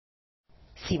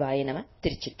சிவாய நம.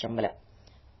 திருச்சிற்றம்பலம்.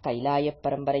 கைலாய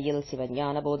பரம்பரையில்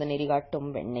சிவஞான போத நெறி காட்டும்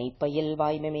வெண்ணை பயில்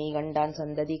வாய்மைமை கண்டான்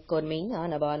சந்ததி கொன்மை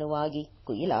ஞான பானுவாகி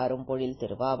குயிலாரும் பொழில்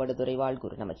திருவாவடுதுறை வாழ்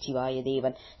குரு நமச்சிவாய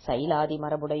தேவன் சைலாதி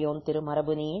மரபுடையோன்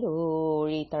திருமரபு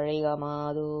நீடோழி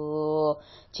தழைகமாதோ.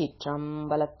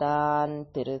 சிற்றம்பலத்தான்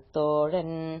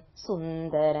திருத்தோழன்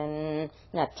சுந்தரன்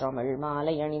நற்றமிழ்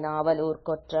மாலையணி நாவலூர்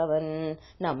கொற்றவன்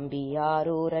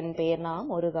நம்பியாரூரன் பேர் நாம்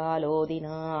ஒரு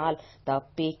காலோதினால்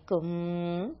தப்பிக்கும்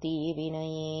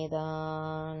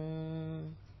தீவினையேதான்.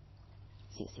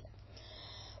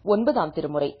 ஒன்பதாம்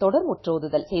திருமுறை தொடர்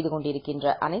முற்றோதுதல் செய்து கொண்டிருக்கின்ற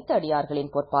அனைத்து அடியார்களின்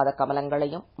பொற்பாத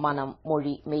கமலங்களையும் மனம்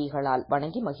மொழி மெய்களால்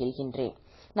வணங்கி மகிழ்கின்றேன்.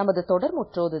 நமது தொடர்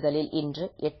முற்றோதுதலில் இன்று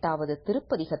 8வது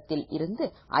திருப்பதிகத்தில் இருந்து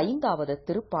 5வது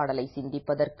திருப்பாடலை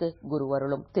சிந்திப்பதற்கு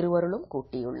குருவருளும் திருவருளும்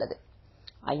கூட்டியுள்ளது.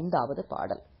 5வது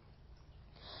பாடல்.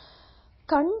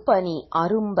 கண்பனி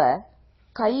அரும்ப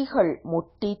கைகள்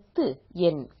முட்டித்து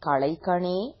என்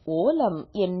களைகணே ஓலம்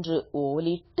என்று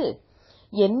ஓலிட்டு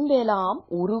என்பெலாம்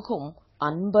உருகும்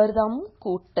அன்பர்தம்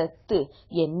கூட்டத்து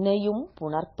என்னையும்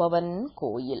புணர்ப்பவன்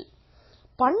கோயில்.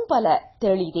 பண்பல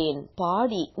தெளிதேன்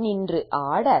பாடி நின்று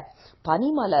ஆட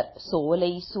பனிமலர்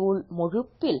சோலை சூழ்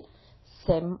முழுப்பில்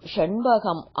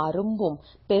செண்பகம் அரும்பும்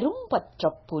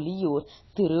பெரும்பற்ற புலியூர்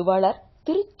திருவளர்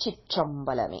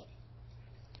திருச்சிற்றம்பலமே.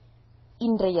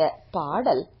 இன்றைய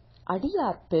பாடல்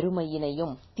அடியார்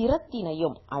பெருமையினையும்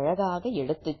திறத்தினையும் அழகாக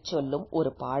எடுத்துச் சொல்லும் ஒரு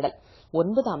பாடல்.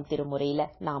 9ஆம் திருமுறையில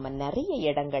நாம நிறைய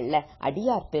இடங்கள்ல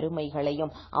அடியார்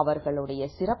பெருமைகளையும் அவர்களுடைய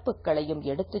சிறப்புகளையும்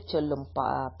எடுத்துச் சொல்லும்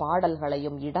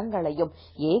பாடல்களையும் இடங்களையும்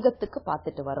ஏகத்துக்கு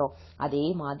பார்த்துட்டு வரோம். அதே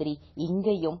மாதிரி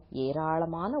இங்கேயும்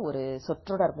ஏராளமான ஒரு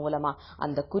சொற்றொடர் மூலமா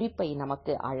அந்த குறிப்பை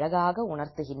நமக்கு அழகாக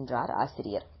உணர்த்துகின்றார்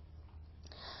ஆசிரியர்.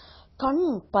 கண்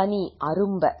பனி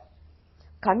அரும்ப,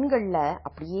 கண்கள்ல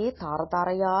அப்படியே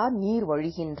தாரதாரையா நீர்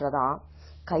வழிகின்றதா,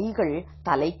 கைகள்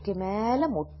தலைக்கு மேல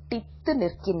முட்டித்து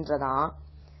நிற்கின்றதா,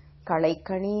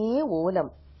 களைக்கணே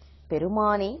ஓலம்,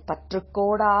 பெருமானே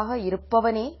பற்றுக்கோடாக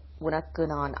இருப்பவனே உனக்கு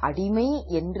நான் அடிமை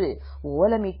என்று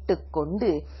ஓலமிட்டு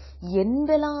கொண்டு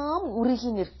என்பெல்லாம்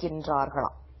உருகி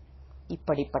நிற்கின்றார்களாம்.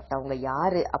 இப்படிப்பட்டவங்க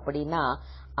யாரு அப்படின்னா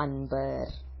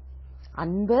அன்பர்.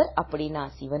 அன்பர் அப்படின்னா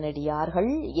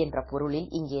சிவனடியார்கள் என்ற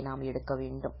பொருளில் இங்கே நாம் எடுக்க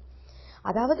வேண்டும்.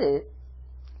 அதாவது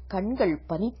கண்கள்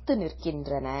பனித்து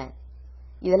நிற்கின்றன.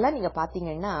 இதெல்லாம் நீங்க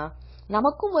பாத்தீங்கன்னா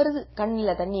நமக்கும் வருது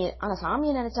கண்ணில தண்ணீர். ஆனா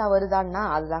சாமியை நினைச்சா வருதான்னா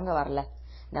அதுதாங்க வரல.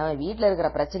 நம்ம வீட்டுல இருக்கிற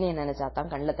பிரச்சனையை நினைச்சா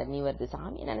தான் கண்ணில தண்ணி வருது,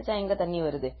 சாமியை நினைச்சா எங்க தண்ணி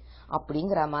வருது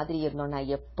அப்படிங்கிற மாதிரி இருந்தோம்னா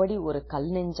எப்படி ஒரு கல்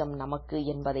நெஞ்சம் நமக்கு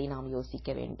என்பதை நாம்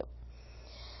யோசிக்க வேண்டும்.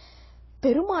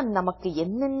 பெருமான் நமக்கு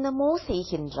என்னென்னமோ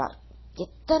செய்கின்றார்.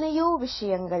 எத்தனையோ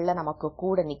விஷயங்கள்ல நமக்கு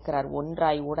கூட நிக்கிறார்.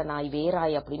 ஒன்றாய் உடனாய்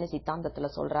வேறாய் அப்படின்னு சித்தாந்தத்துல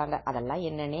சொல்றாங்க. அதெல்லாம்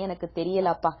என்னன்னே எனக்கு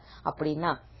தெரியலப்பா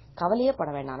அப்படின்னா கவலையே பட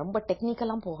வேண்டாம், ரொம்ப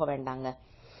டெக்னிக்கெல்லாம் போக வேண்டாங்க.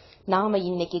 நாம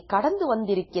இன்னைக்கு கடந்து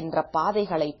வந்திருக்கின்ற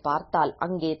பாதைகளை பார்த்தால்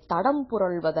அங்கே தடம்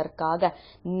புரள்வதற்காக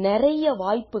நிறைய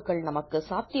வாய்ப்புகள் நமக்கு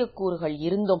சாத்தியக்கூறுகள்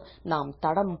இருந்தும் நாம்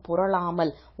தடம்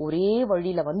புரளாமல் ஒரே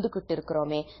வழியில வந்துகிட்டு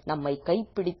இருக்கிறோமே. நம்மை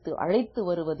கைப்பிடித்து அழைத்து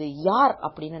வருவது யார்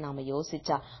அப்படின்னு நாம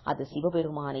யோசிச்சா அது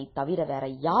சிவபெருமானை தவிர வேற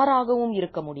யாராகவும்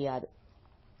இருக்க முடியாது.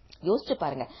 யோசிச்சு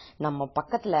பாருங்க, நம்ம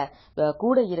பக்கத்துல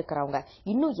கூட இருக்கிறவங்க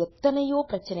இன்னும் எத்தனையோ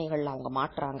பிரச்சனைகள் அவங்க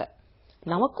மாட்டுறாங்க.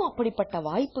 நமக்கும் அப்படிப்பட்ட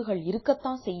வாய்ப்புகள்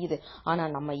இருக்கத்தான் செய்யுது. ஆனா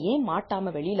நம்ம ஏன்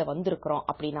மாட்டாம வெளியில வந்திருக்கிறோம்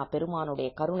அப்படின்னா பெருமானுடைய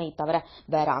கருணை தவிர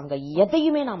வேற அங்க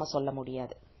எதையுமே நாம சொல்ல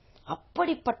முடியாது.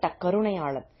 அப்படிப்பட்ட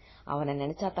கருணையாளன். அவனை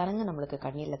நினைச்சா தானங்க நம்மளுக்கு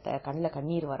கண்ணுல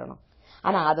கண்ணீர் வரணும்.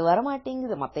 ஆனா அது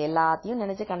வரமாட்டேங்குது. மத்த எல்லாத்தையும்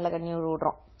நினைச்சு கண்ணுல கண்ணீர்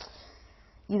விடுறோம்.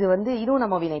 இதுவும்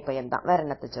நம்ம வினை பயன் தான், வேற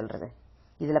என்னத்த சொல்றது.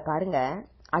 இதுல பாருங்க,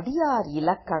 அடியார்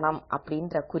இலக்கணம்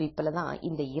அப்படின்ற குறிப்புலதான்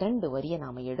இந்த 2 வரியை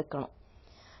நாம எடுக்கணும்.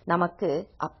 நமக்கு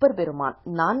அப்பர் பெருமான்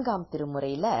 4ஆம்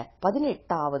திருமுறையில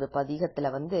 18வது பதிகத்துல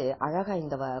அழகா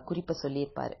இந்த குறிப்பை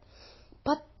சொல்லியிருப்பாரு.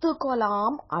 10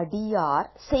 கொலாம் அடியார்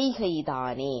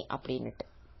செய்கைதானே அப்படின்னுட்டு.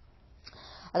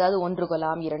 அதாவது 1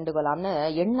 கொலாம் 2 கொலாம்னு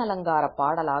எண்ணலங்கார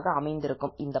பாடலாக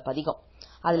அமைந்திருக்கும் இந்த பதிகம்.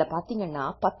 அதுல பாத்தீங்கன்னா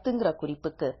 10ங்கிற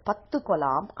குறிப்புக்கு 10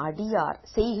 கொலாம் அடியார்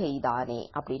செய்கைதானே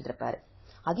அப்படின்னு இருப்பாரு.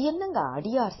 அது என்னங்க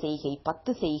அடியார் செய்கை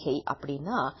 10 செய்கை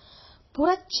அப்படின்னா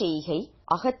புறச்செய்கை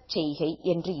அகச்செய்கை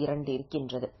என்று 2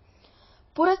 இருக்கின்றது.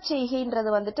 புறச்செய்கைன்றது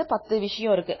 10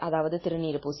 விஷயம் இருக்கு. அதாவது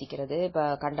திருநீர் பூசிக்கிறது,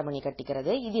 கண்டமணி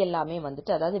கட்டிக்கிறது, இது எல்லாமே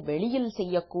அதாவது வெளியில்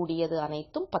செய்யக்கூடியது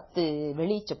அனைத்தும்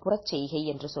 10 புறச்செய்கை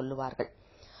என்று சொல்லுவார்கள்.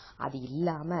 அது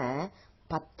இல்லாம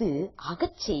 10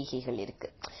 அகச்செய்கைகள் இருக்கு.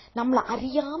 நம்மள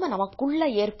அறியாம நமக்குள்ள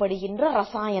ஏற்படுகின்ற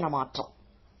ரசாயன மாற்றம்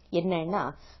என்னன்னா,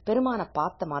 பெருமான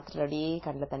பார்த்த மாத்திரடியே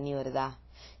கண்ணுல தண்ணி வருதா,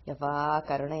 எவ்வா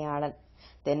கருணையாளன்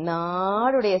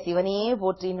தென்னாடுடைய சிவனே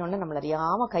போற்றின்னு நம்மள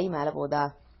அறியாம கை மேல போதா,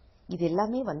 இது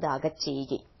எல்லாமே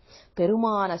அகச்செய்கை.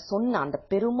 பெருமான சொன்ன அந்த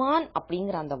பெருமான்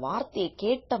அப்படிங்கிற அந்த வார்த்தையை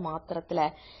கேட்ட மாத்திரத்துல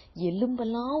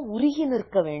எலும்பெல்லாம் உருகி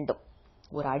நிற்க வேண்டும்.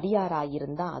 ஒரு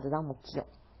அடியாராயிருந்தா அதுதான் முக்கியம்.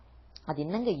 அது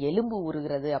என்னங்க எலும்பு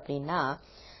உருகிறது அப்படின்னா,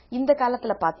 இந்த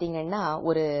காலத்துல பாத்தீங்கன்னா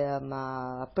ஒரு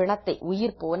பிணத்தை,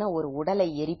 உயிர் போன ஒரு உடலை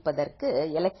எரிப்பதற்கு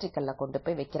எலக்ட்ரிக்கல்ல கொண்டு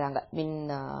போய் வைக்கிறாங்க, மின்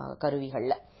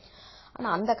கருவிகள்ல. ஆனா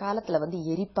அந்த காலத்துல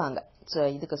எரிப்பாங்க,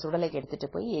 இதுக்கு சுடலைக்கு எடுத்துட்டு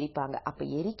போய் எரிப்பாங்க. அப்ப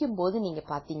எரிக்கும் போது நீங்க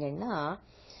பாத்தீங்கன்னா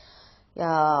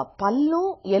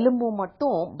பல்லும் எலும்பும்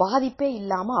மட்டும் பாதிப்பே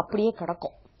இல்லாம அப்படியே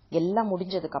கிடக்கும். எல்லாம்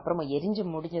முடிஞ்சதுக்கு அப்புறமா, எரிஞ்சு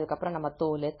முடிஞ்சதுக்கு அப்புறம் நம்ம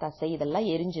தோல், தசை இதெல்லாம்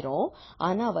எரிஞ்சிரும்.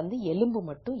 ஆனா எலும்பு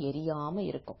மட்டும் எரியாம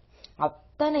இருக்கும்.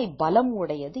 அத்தனை பலம்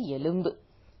உடையது எலும்பு.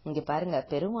 இங்க பாருங்க,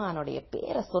 பெருமானுடைய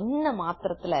பேரை சொன்ன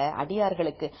மாத்திரத்துல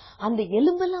அடியார்களுக்கு அந்த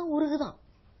எலும்பெல்லாம் உருகுதான்.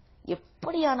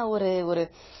 எப்படியான ஒரு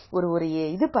ஒரு ஒரு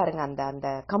இது பாருங்க, அந்த அந்த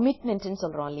கமிட்மெண்ட்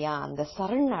சொல்றோம் இல்லையா, அந்த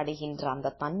சரண் அடைகின்ற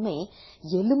அந்த தன்மை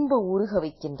எலும்ப உருக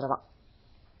வைக்கின்றதாம்.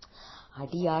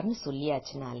 அடியார்னு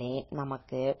சொல்லியாச்சுனாலே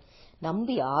நமக்கு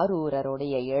நம்பி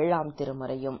ஆரூரருடைய 7ஆம்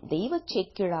திருமுறையும் தெய்வ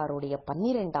சேக்கிழாருடைய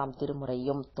 12ஆம்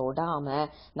திருமுறையும் தொடாம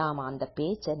நாம அந்த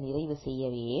பேச்சை நிறைவு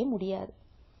செய்யவே முடியாது.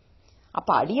 அப்ப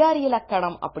அடியார்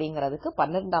இலக்கணம் அப்படிங்கறதுக்கு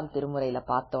 12ஆம் திருமுறையில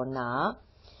பார்த்தோம்னா,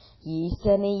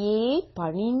 ஈசனையே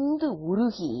பணிந்து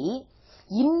உருகி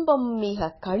இன்பம் மிக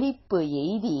களிப்பு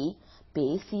எய்தி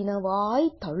பேசினவாய்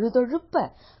தழுதழுப்ப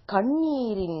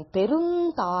கண்ணீரின்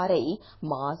பெருந்தாரை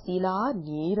மாசிலா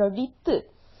நீரடித்து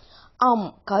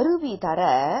கருவி தர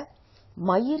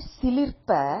மயிர்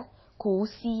சிலிர்ப்ப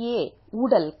கூசியே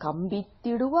உடல்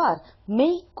கம்பித்திடுவார்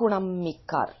மெய்க்குணம்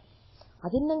மிக்கார்.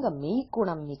 அது என்னங்க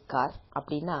மெய்க்குணம் மிக்கார்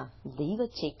அப்படின்னா, தெய்வ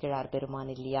சேக்கிழார் பெருமான்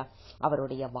இல்லையா,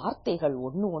 அவருடைய வார்த்தைகள்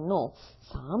ஒன்னும்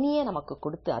சாமியே நமக்கு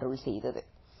கொடுத்து அருள் செய்தது.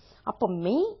 அப்ப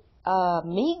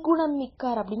மெய்குணம்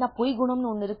மிக்கார் அப்படின்னா பொய்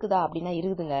குணம்னு ஒண்ணு இருக்குதா அப்படின்னா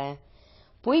இருக்குதுங்க.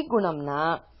 பொய் குணம்னா,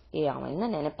 அவன் என்ன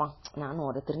நினைப்பான், நானும்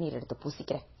ஒரு திருநீர் எடுத்து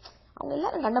பூசிக்கிறேன், அவங்க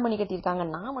எல்லாரும் கண்டமணி கட்டியிருக்காங்க,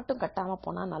 நான் மட்டும் கட்டாம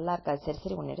போனா நல்லா இருக்காது, சரி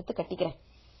சரி ஒன்னு எடுத்து கட்டிக்கிறேன்,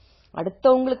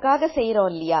 அடுத்தவங்களுக்காக செய்யறோம்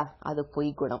இல்லையா, அது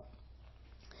பொய் குணம்.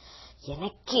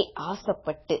 எனக்கே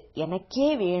ஆசைப்பட்டு எனக்கே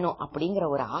வேணும் அப்படிங்கிற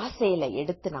ஒரு ஆசையில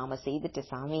எடுத்து நாம செய்துட்டு,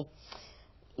 சாமி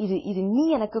இது நீ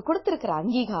எனக்கு கொடுத்திருக்கிற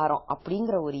அங்கீகாரம்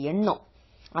அப்படிங்கிற ஒரு எண்ணம்,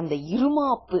 அந்த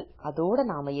இருமாப்பு, அதோட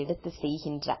நாம எடுத்து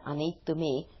செய்கின்ற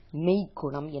அனைத்துமே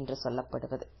மெய்க்குணம் என்று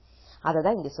சொல்லப்படுவது.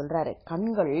 அததான் இங்க சொல்றாரு,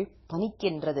 கண்கள்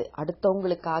பனிக்கின்றது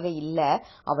அடுத்தவங்களுக்காக இல்ல,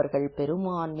 அவர்கள்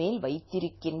பெருமான் மேல்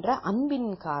வைத்திருக்கின்ற அன்பின்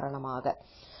காரணமாக.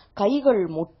 கைகள்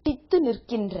மொட்டித்து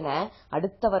நிற்கின்றன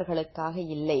அடுத்தவர்களுக்காக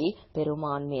இல்லை,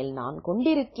 பெருமான் மேல் நான்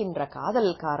கொண்டிருக்கின்ற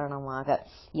காதல் காரணமாக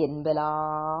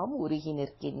என்பெல்லாம் உருகி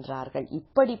நிற்கின்றார்கள்.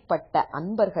 இப்படிப்பட்ட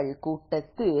அன்பர்கள்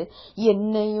கூட்டத்து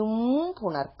என்னையும்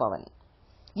புணர்ப்பவன்,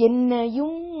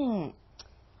 என்னையும்,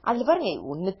 அதுல பாருங்க,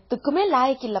 ஒன்னுத்துக்குமே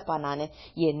லாயக்கு இல்லப்பா நானு,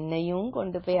 என்னையும்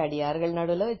கொண்டு போய் அடியார்கள்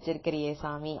நடுவுல வச்சிருக்கிறியே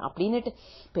சாமி அப்படின்னுட்டு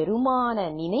பெருமான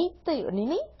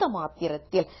நினைத்த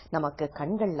மாத்திரத்தில் நமக்கு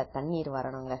கண்கள்ல தண்ணீர்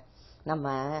வரணுங்க.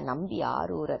 நம்ம நம்பி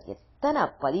ஆரூரர் எத்தனை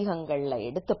பதிகங்கள்ல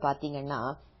எடுத்து பாத்தீங்கன்னா,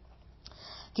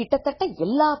 கிட்டத்தட்ட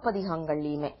எல்லா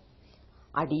பதிகங்கள்லயுமே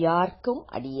அடியார்க்கும்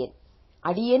அடியேன்,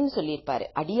 அடியேன்னு சொல்லியிருப்பாரு,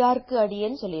 அடியார்க்கு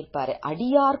அடியேன்னு சொல்லியிருப்பாரு,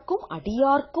 அடியார்க்கும்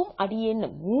அடியார்க்கும் அடியேன்னு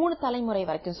 3 தலைமுறை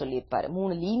வரைக்கும் சொல்லியிருப்பாரு,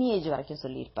 3 லீனியேஜ் வரைக்கும்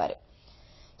சொல்லியிருப்பாரு.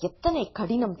 எத்தனை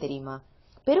கடினம் தெரியுமா?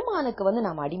 பெருமானுக்கு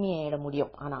நாம் அடிமையாயிட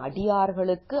முடியும், ஆனா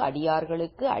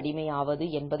அடியார்களுக்கு அடிமையாவது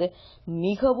என்பது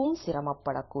மிகவும்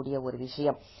சிரமப்படக்கூடிய ஒரு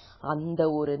விஷயம். அந்த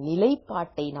ஒரு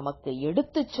நிலைப்பாட்டை நமக்கு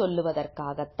எடுத்து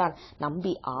சொல்லுவதற்காகத்தான்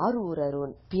நம்பி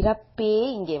ஆரூரரின் பிறப்பே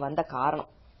இங்கே வந்த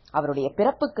காரணம். அவருடைய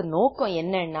பிறப்புக்கு நோக்கம்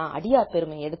என்னன்னா, அடியார்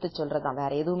பெருமை எடுத்து சொல்றதா,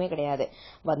 வேற எதுவுமே கிடையாது.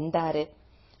 வந்தாரு,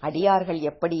 அடியார்கள்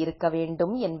எப்படி இருக்க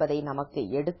வேண்டும் என்பதை நமக்கு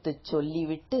எடுத்து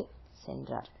சொல்லிவிட்டு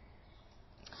சென்றார்.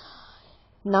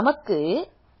 நமக்கு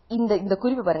இந்த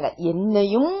குறிப்பு பாருங்க,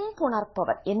 என்னையும்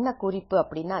புணர்ப்பவர். என்ன குறிப்பு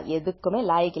அப்படின்னா, எதுக்குமே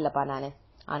லாயக்கில்லப்பா நானு,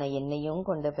 ஆனா என்னையும்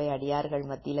கொண்டு போய் அடியார்கள்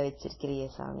மத்தியில வச்சிருக்கிறியே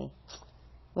சாமி,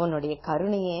 உன்னுடைய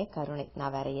கருணையே கருணை,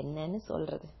 நான் வேற என்னன்னு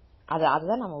சொல்றது.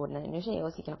 அதுதான் நம்ம ஒரு நிமிஷம்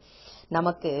யோசிக்கணும்.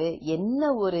 நமக்கு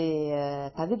என்ன ஒரு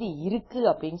தகுதி இருக்கு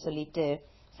அப்படின்னு சொல்லிட்டு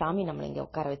சாமி நம்மள இங்க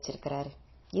உட்கார வச்சிருக்கிறாரு.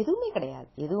 எதுவுமே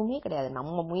கிடையாது.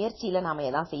 நம்ம முயற்சியில நாம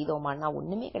எதாவது செய்தோமான்னா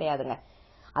ஒண்ணுமே கிடையாதுங்க.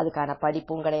 அதுக்கான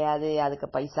படிப்பும் கிடையாது, அதுக்கு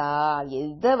பைசா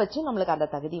எதை வச்சும் நம்மளுக்கு அந்த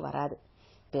தகுதி வராது.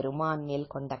 பெருமான்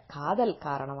மேல் கொண்ட காதல்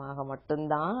காரணமாக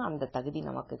மட்டும்தான் அந்த தகுதி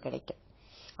நமக்கு கிடைக்கும்.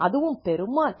 அதுவும்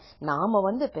பெருமான், நாம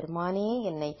பெருமானே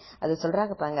என்னை, அது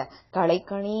சொல்றாங்க பாருங்க,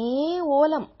 களைக்கணே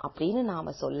ஓலம் அப்படின்னு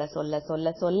நாம சொல்ல சொல்ல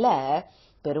சொல்ல சொல்ல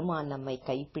பெருமான் நம்மை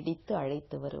கைப்பிடித்து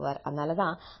அழைத்து வருவார்.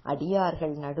 அதனாலதான்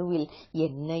அடியார்கள் நடுவில்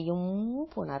என்னையும்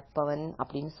புணர்ப்பவன்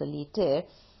அப்படின்னு சொல்லிட்டு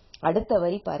அடுத்த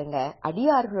வரி பாருங்க,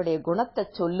 அடியார்களுடைய குணத்தை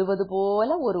சொல்லுவது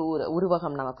போல ஒரு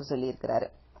உருவகம் நமக்கு சொல்லி இருக்கிறாரு.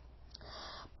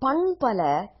 பண்பல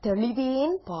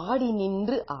தெளிவேன் பாடி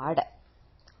நின்று ஆட.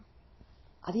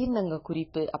 அது என்னங்க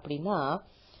குறிப்பு அப்படின்னா,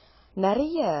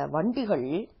 நிறைய வண்டுகள்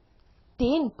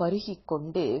தேன் பருகி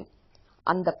கொண்டு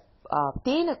அந்த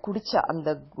தேனை குடிச்ச அந்த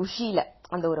குஷியில,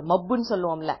 அந்த ஒரு மப்புன்னு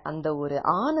சொல்லுவோம்ல, அந்த ஒரு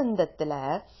ஆனந்தத்துல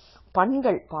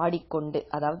பண்கள் பாடிக்கொண்டு,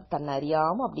 அதாவது தன்னை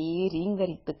அறியாம அப்படியே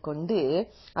ரீங்கரித்து கொண்டு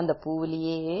அந்த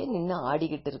பூவிலேயே நின்று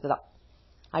ஆடிக்கிட்டு இருக்குதாம்.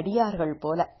 அடியார்கள்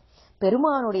போல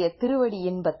பெருமானுடைய திருவடி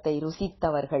இன்பத்தை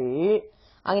ருசித்தவர்கள்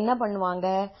என்ன பண்ணுவாங்க,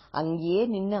 அங்கேயே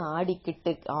நின்னு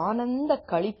ஆடிக்கிட்டு ஆனந்த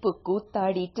களிப்பு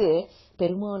கூத்தாடிட்டு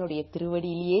பெருமானுடைய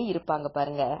திருவடியிலேயே இருப்பாங்க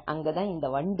பாருங்க. அங்கதான் இந்த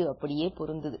வண்டு அப்படியே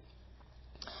பொருந்துது.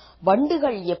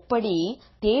 வண்டுகள் எப்படி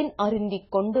தேன் அருந்திக்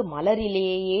கொண்டு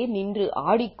மலரிலேயே நின்று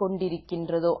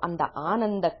ஆடிக்கொண்டிருக்கின்றதோ அந்த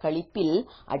ஆனந்த களிப்பில்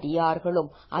அடியார்களும்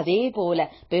அதே போல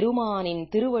பெருமானின்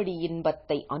திருவடி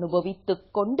இன்பத்தை அனுபவித்துக்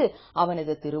கொண்டு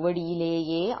அவனது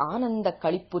திருவடியிலேயே ஆனந்த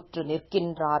களிப்புற்று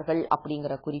நிற்கின்றார்கள்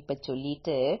அப்படிங்கிற குறிப்பை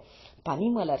சொல்லிட்டு,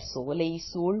 பனிமலர் சோலை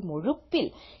சூழ்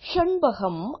முழுப்பில்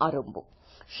ஷண்பகம் அரும்பும்.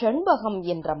 ஷண்பகம்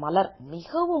என்ற மலர்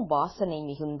மிகவும் வாசனை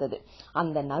மிகுந்தது.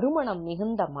 அந்த நறுமணம்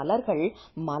மிகுந்த மலர்கள்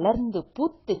மலர்ந்து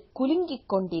பூத்து குலுங்கிக்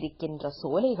கொண்டிருக்கின்ற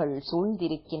சோலைகள்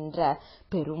சூழ்ந்திருக்கின்ற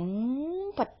பெரும்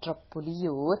பற்ற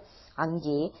புலியூர்.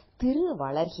 அங்கே திரு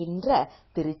வளர்கின்ற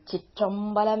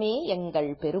திருச்சிற்றம்பலமே எங்கள்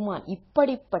பெருமான்,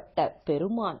 இப்படிப்பட்ட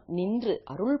பெருமான் நின்று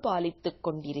அருள் பாலித்துக்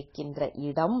கொண்டிருக்கின்ற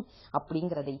இடம்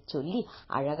அப்படிங்கிறதை சொல்லி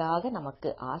அழகாக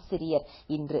நமக்கு ஆசிரியர்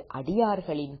இன்று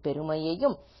அடியார்களின்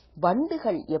பெருமையையும்,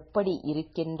 வண்டுகள் எப்படி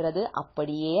இருக்கின்றது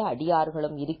அப்படியே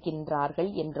அடியார்களும்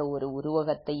இருக்கின்றார்கள் என்ற ஒரு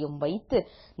உருவகத்தையும் வைத்து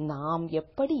நாம்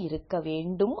எப்படி இருக்க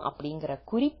வேண்டும் அப்படிங்கிற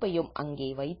குறிப்பையும் அங்கே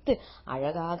வைத்து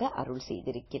அழகாக அருள்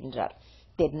செய்திருக்கின்றார்.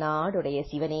 தென்னாடுடைய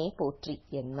சிவனே போற்றி,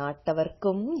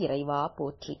 எந்நாட்டவர்க்கும் இறைவா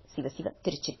போற்றி. சிவசிவ.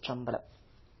 திருச்சிற்றம்பலம்.